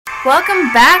Welcome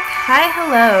back. Hi,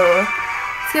 hello.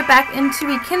 Let's get back into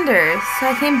Weekenders. So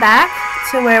I came back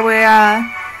to where we're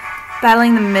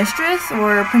battling the mistress,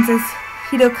 or Princess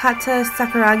Hidokata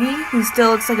Sakuragi, who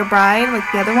still looks like a bride, like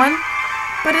the other one,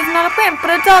 but is not a plant, but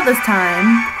a doll this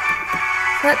time.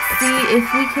 Let's see if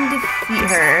we can defeat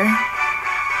her.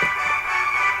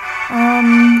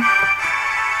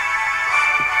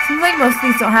 Seems like most of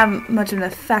these don't have much of an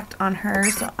effect on her,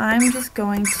 so I'm just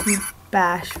going to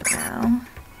bash for now.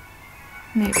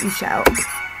 Maybe shout.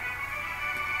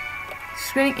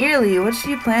 She's grinning eerily. What's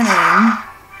she planning?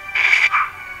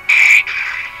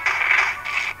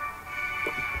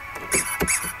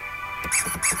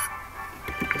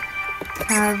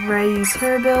 Have Ray use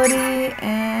her ability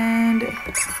and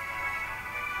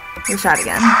we'll shot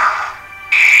again.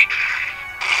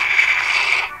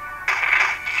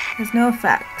 There's no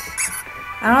effect.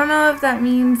 I don't know if that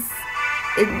means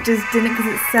it just didn't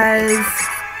because it says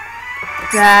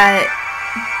that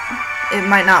it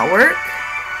might not work,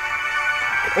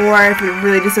 or if it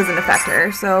really just doesn't affect her.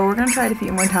 So we're gonna try it a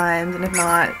few more times, and if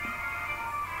not,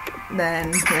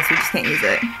 then yes, we just can't use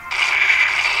it.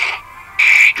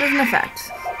 Doesn't affect.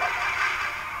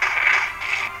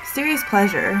 Mysterious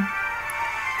pleasure.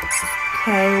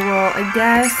 Okay, well, I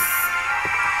guess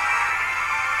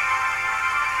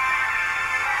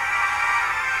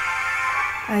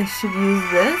I should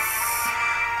use this.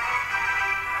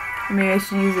 Or maybe I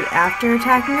should use it after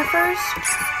attacking her first.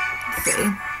 Let's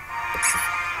see.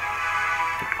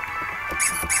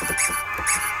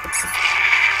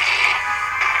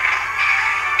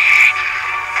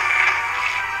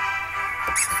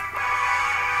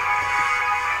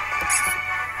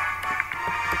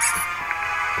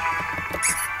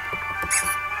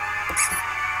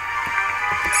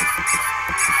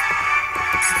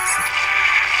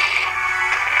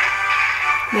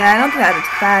 Yeah, I don't think that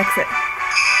attacks it.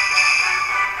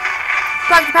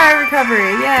 Block the power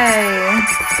recovery, yay!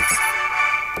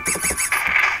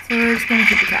 So we're just gonna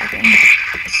keep attacking.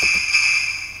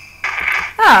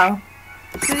 Oh,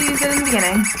 should have used it in the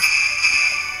beginning.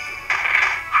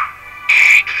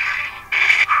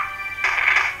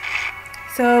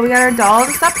 So we got our doll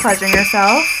to stop pleasuring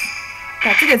herself.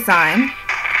 That's a good sign.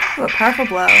 Ooh, a powerful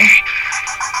blow.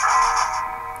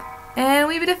 And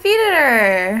we defeated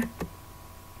her!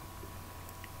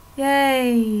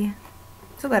 Yay!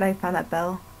 So glad I found that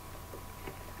bell.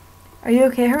 Are you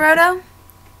okay, Hiroto?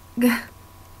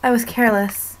 I was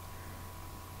careless.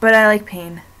 But I like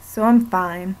pain, so I'm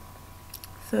fine.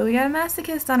 So we got a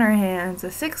masochist on our hands. A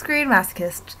 6th grade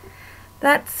masochist.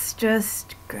 That's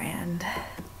just grand.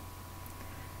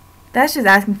 That's just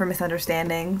asking for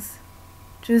misunderstandings.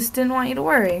 Just didn't want you to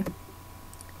worry.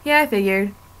 Yeah, I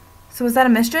figured. So was that a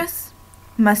mistress?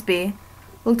 Must be.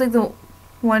 Looked like the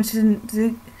one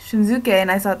Shunsuke and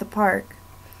I saw at the park.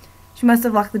 She must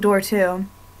have locked the door too.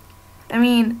 I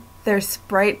mean, their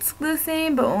sprites look the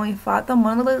same, but when we fought them,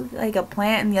 one looked like a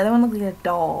plant and the other one looked like a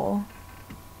doll.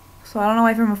 So I don't know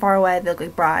why from far away they look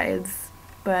like brides.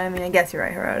 But I mean, I guess you're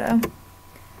right, Hiroto.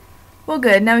 Well,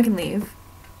 good. Now we can leave.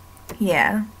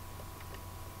 Yeah.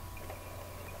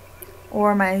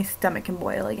 Or my stomach can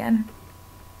boil again.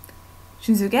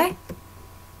 Shunsuke?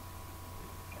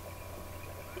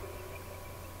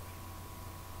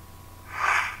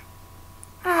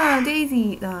 Ah,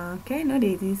 daisy. Okay, no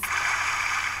daisies.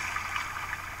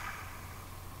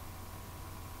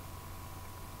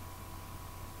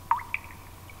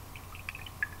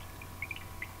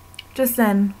 Just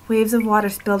then, waves of water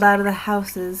spilled out of the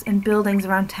houses and buildings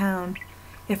around town.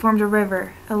 It formed a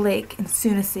river, a lake, and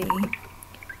soon a sea.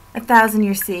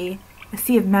 1,000-year sea, a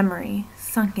sea of memory,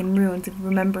 sunk in ruins of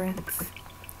remembrance.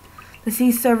 The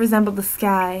sea so resembled the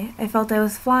sky, I felt I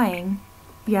was flying.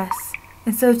 Yes,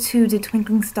 and so too did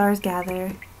twinkling stars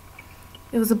gather.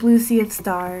 It was a blue sea of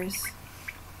stars.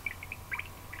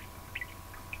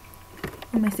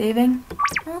 Am I saving?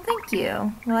 Oh, thank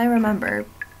you. Well, I remember.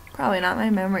 Probably not. My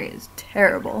memory is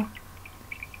terrible.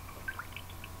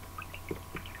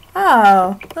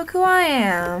 Oh, look who I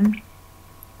am.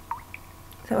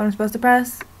 Is that what I'm supposed to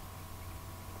press?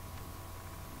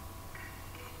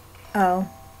 Oh.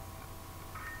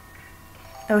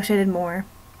 I wish I did more.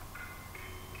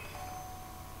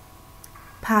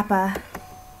 Papa.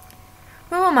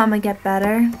 When will Mama get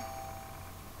better?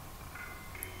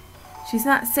 She's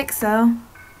not sick, so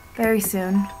very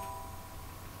soon.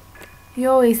 You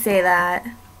always say that.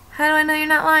 How do I know you're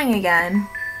not lying again?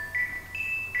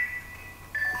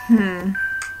 Is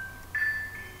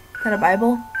that a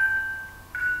Bible?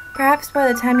 Perhaps by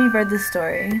the time you've read this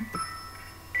story.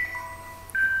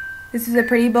 This is a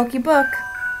pretty bulky book.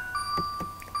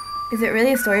 Is it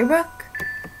really a storybook?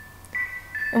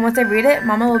 And once I read it,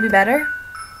 Mama will be better?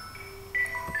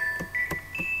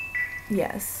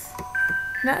 Yes.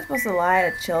 You're not supposed to lie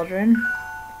to children.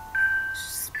 It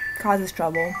just causes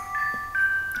trouble.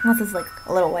 Unless it's like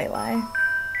a little white lie.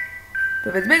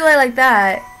 But if it's a big lie like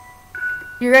that,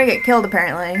 you're gonna get killed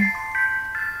apparently.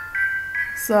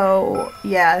 So,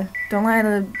 yeah, don't lie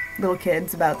to little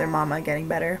kids about their mama getting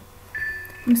better.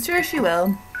 I'm sure she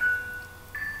will.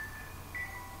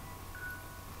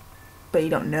 But you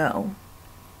don't know.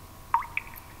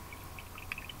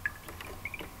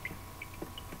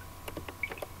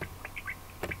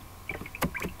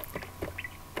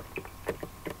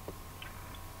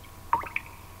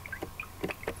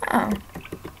 Oh.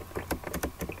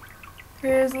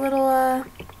 Here's a little,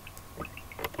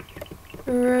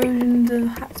 erosion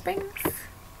of hot springs.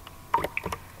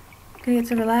 Gonna get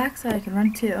to relax so I can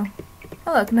run too.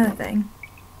 Oh look, another thing.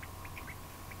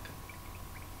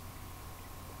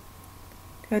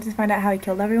 Do I have to find out how he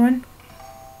killed everyone?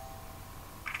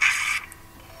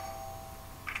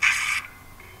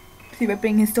 Is he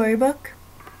ripping his storybook?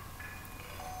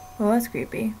 Well, that's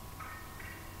creepy.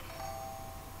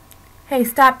 Hey,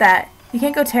 stop that. You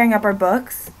can't go tearing up our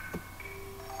books.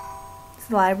 It's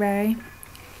the library.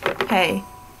 Hey,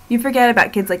 you forget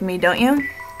about kids like me, don't you?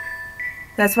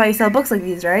 That's why you sell books like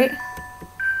these, right?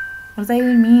 What does that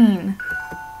even mean?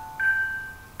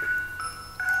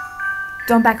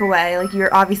 Don't back away, like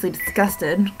you're obviously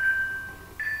disgusted.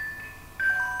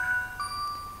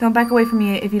 Don't back away from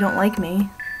me if you don't like me.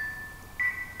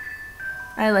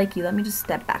 I like you, let me just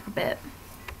step back a bit.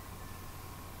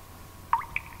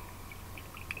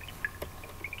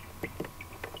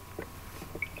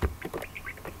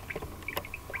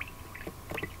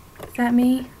 Is that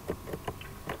me?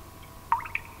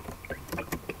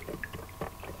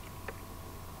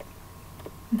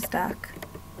 I'm stuck.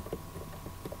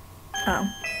 Oh.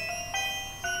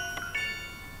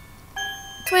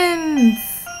 Twins!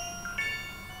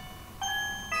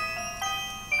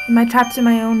 Am I trapped in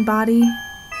my own body?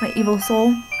 My evil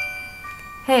soul?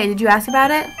 Hey, did you ask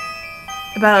about it?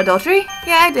 About adultery?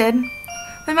 Yeah, I did.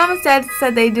 My mom and dad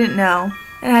said they didn't know.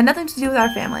 It had nothing to do with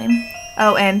our family.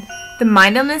 Oh, and the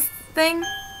mind illness thing?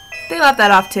 They left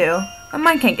that off too. My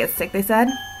mind can't get sick, they said.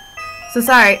 So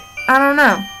sorry, I don't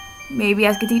know. Maybe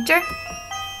ask a teacher?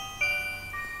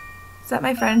 Is that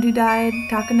my friend who died,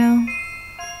 Takano?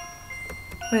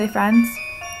 Were they friends?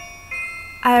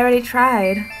 I already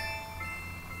tried.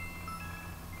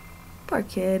 Poor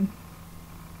kid.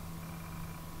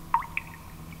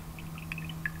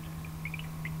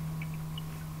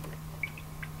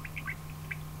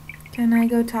 Can I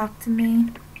go talk to me?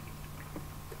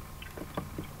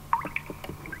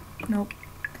 Nope.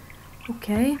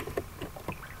 Okay.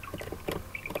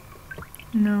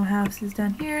 No houses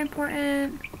down here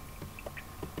important.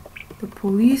 The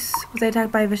police. Was I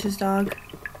attacked by a vicious dog?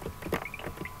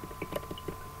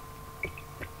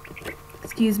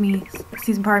 Excuse me,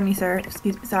 pardon me, sir.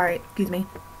 Excuse me.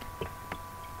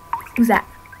 Who's that?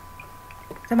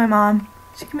 Is that my mom?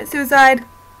 She commit suicide?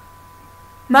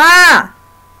 Ma!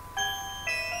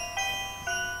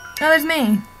 Oh, there's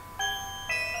me.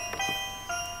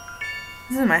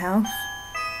 This isn't my house.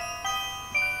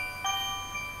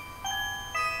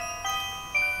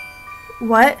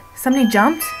 What? Somebody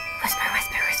jumped? Whisper,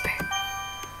 whisper, whisper.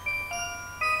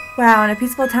 Wow, in a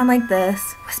peaceful town like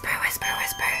this. Whisper, whisper,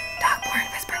 whisper.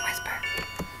 Dogborn, whisper, whisper.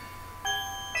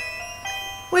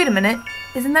 Wait a minute.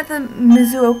 Isn't that the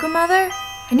Mizuoka mother?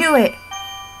 I knew it.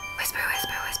 Whisper,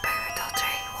 whisper, whisper.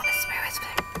 Adultery. Whisper,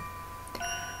 whisper.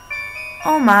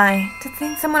 Oh my. To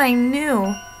think someone I knew.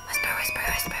 Whisper, whisper,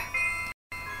 whisper.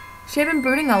 She had been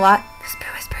brooding a lot. Whisper,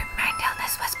 whisper. Mind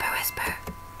illness. Whisper, whisper.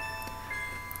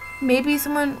 Maybe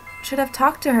someone should have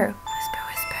talked to her. Whisper,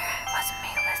 whisper. It wasn't me.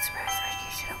 Whisper, whisper.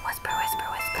 You should have whisper, whisper,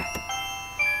 whisper.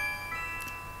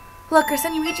 Look, her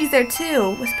son Yuichi's there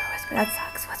too. Whisper, whisper. That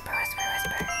sucks. Whisper, whisper,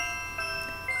 whisper.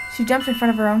 She jumped in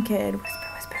front of her own kid. Whisper,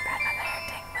 whisper. Bad mother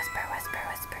hurting. Whisper, whisper,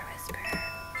 whisper, whisper.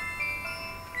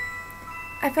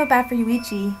 I feel bad for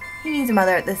Yuichi. He needs a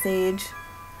mother at this age.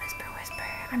 Whisper, whisper.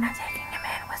 I'm not taking him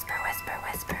in. Whisper, whisper,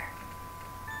 whisper.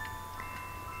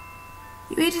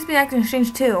 Yuichi's been acting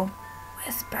strange too.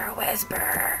 Whisper,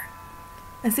 whisper.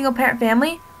 A single parent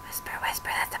family? Whisper, whisper.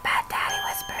 That's a bad daddy.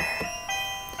 Whisper.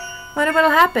 Wonder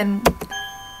what'll happen.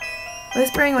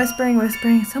 Whispering, whispering,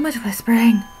 whispering. So much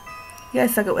whispering. You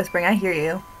guys suck at whispering. I hear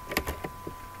you.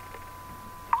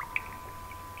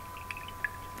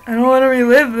 I don't want to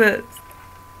relive this.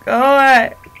 Go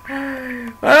away.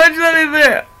 Why don't you let me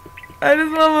through? I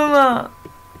just want my mom.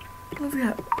 Let's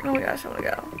go. Oh my gosh, I want to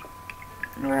go.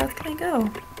 Where else can I go?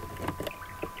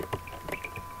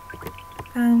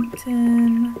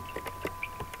 Fountain.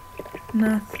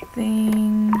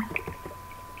 Nothing.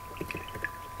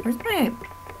 Where's my,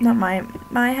 not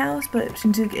my house, but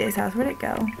Shunsuke's house? Where'd it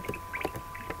go?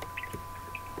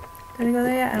 Did I go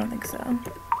there yet? I don't think so.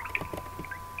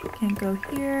 Can't go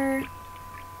here.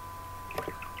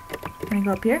 Can I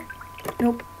go up here?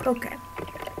 Nope. Okay.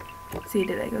 Let's see,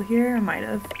 did I go here? I might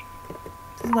have.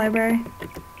 This is the library.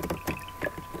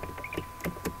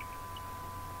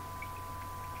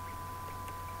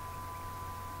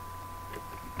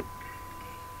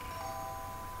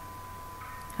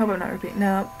 Hope I'm not repeating.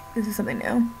 No, this is something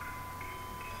new.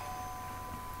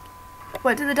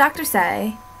 What did the doctor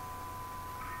say?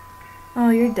 Oh,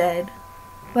 you're dead.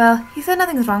 Well, he said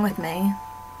nothing's wrong with me.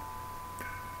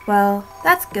 Well,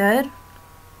 that's good.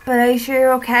 But are you sure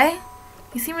you're okay?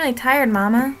 You seem really tired,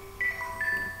 Mama.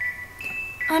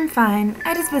 I'm fine.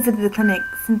 I just visited the clinic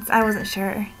since I wasn't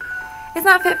sure. It's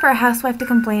not fit for a housewife to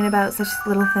complain about such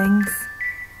little things.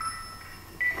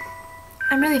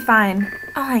 I'm really fine.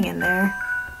 I'll hang in there.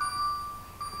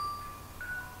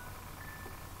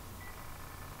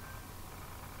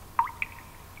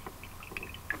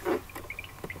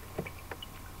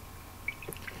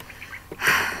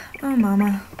 Oh,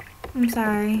 Mama. I'm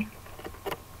sorry.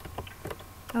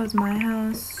 That was my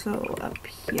house, so up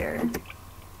here.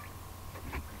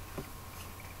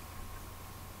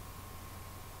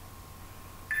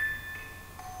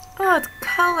 Oh, it's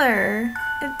color.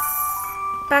 It's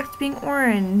back to being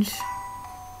orange.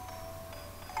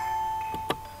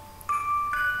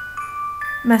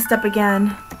 Messed up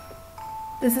again.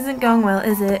 This isn't going well,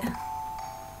 is it?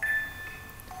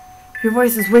 Your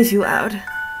voice is way too loud.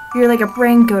 You're like a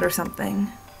brain goat or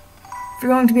something. If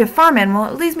you're going to be a farm animal,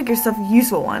 at least make yourself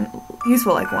useful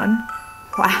like one.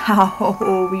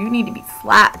 Wow, you need to be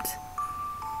slapped.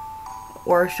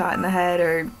 Or shot in the head,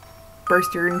 or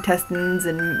burst your intestines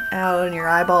and out in your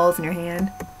eyeballs and your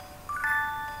hand.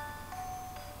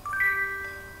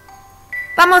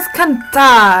 Vamos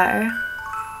cantar!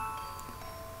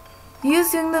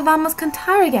 Using the vamos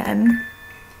cantar again.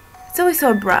 It's always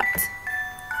so abrupt.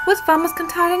 What's vamos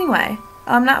cantar anyway?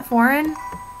 I'm not foreign.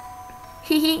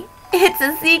 Hehe, it's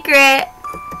a secret.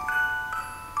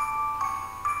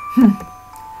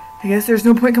 I guess there's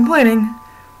no point complaining.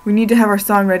 We need to have our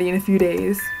song ready in a few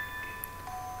days.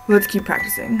 Let's keep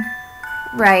practicing.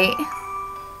 Right.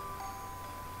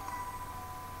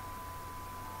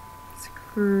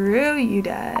 Screw you,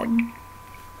 Dad.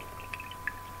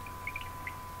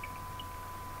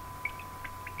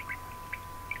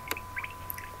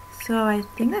 So I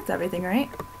think that's everything,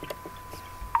 right?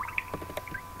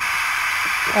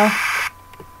 Oh.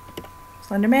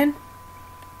 Slenderman?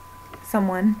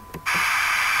 Someone.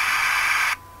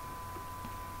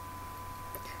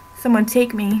 Someone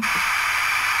take me.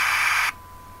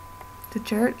 To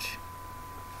church?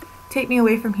 Take me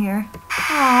away from here. Oh,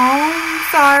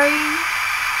 I'm sorry.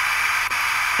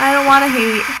 I don't want to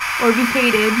hate or be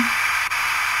hated.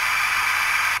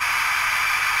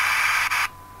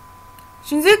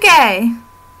 Shunsuke!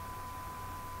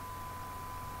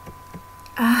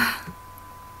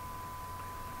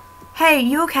 Hey,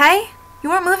 you okay? You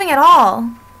weren't moving at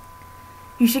all.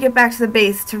 You should get back to the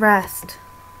base to rest.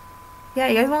 Yeah,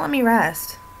 you guys won't let me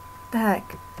rest. What the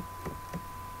heck?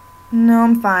 No,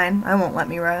 I'm fine. I won't let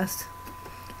me rest.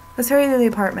 Let's hurry to the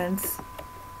apartments.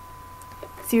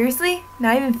 Seriously?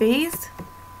 Not even phased?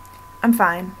 I'm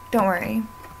fine. Don't worry.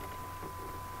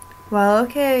 Well,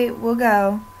 okay, we'll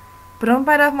go. But don't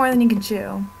bite off more than you can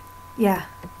chew. Yeah,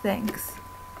 thanks.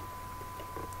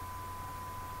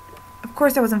 Of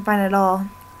course I wasn't fine at all.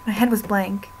 My head was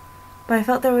blank. But I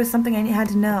felt there was something I had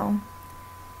to know.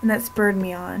 And that spurred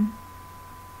me on.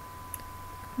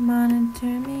 Come on and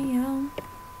turn me on.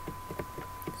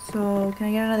 So, can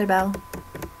I get another bell?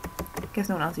 Guess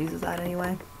no one else uses that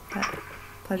anyway. That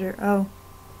pleasure. Oh.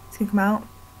 It's gonna come out.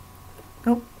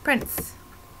 Nope. Prince.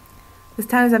 This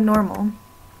town is abnormal.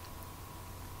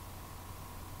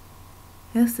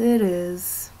 Yes, it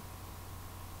is.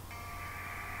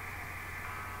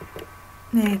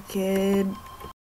 Hey, kid.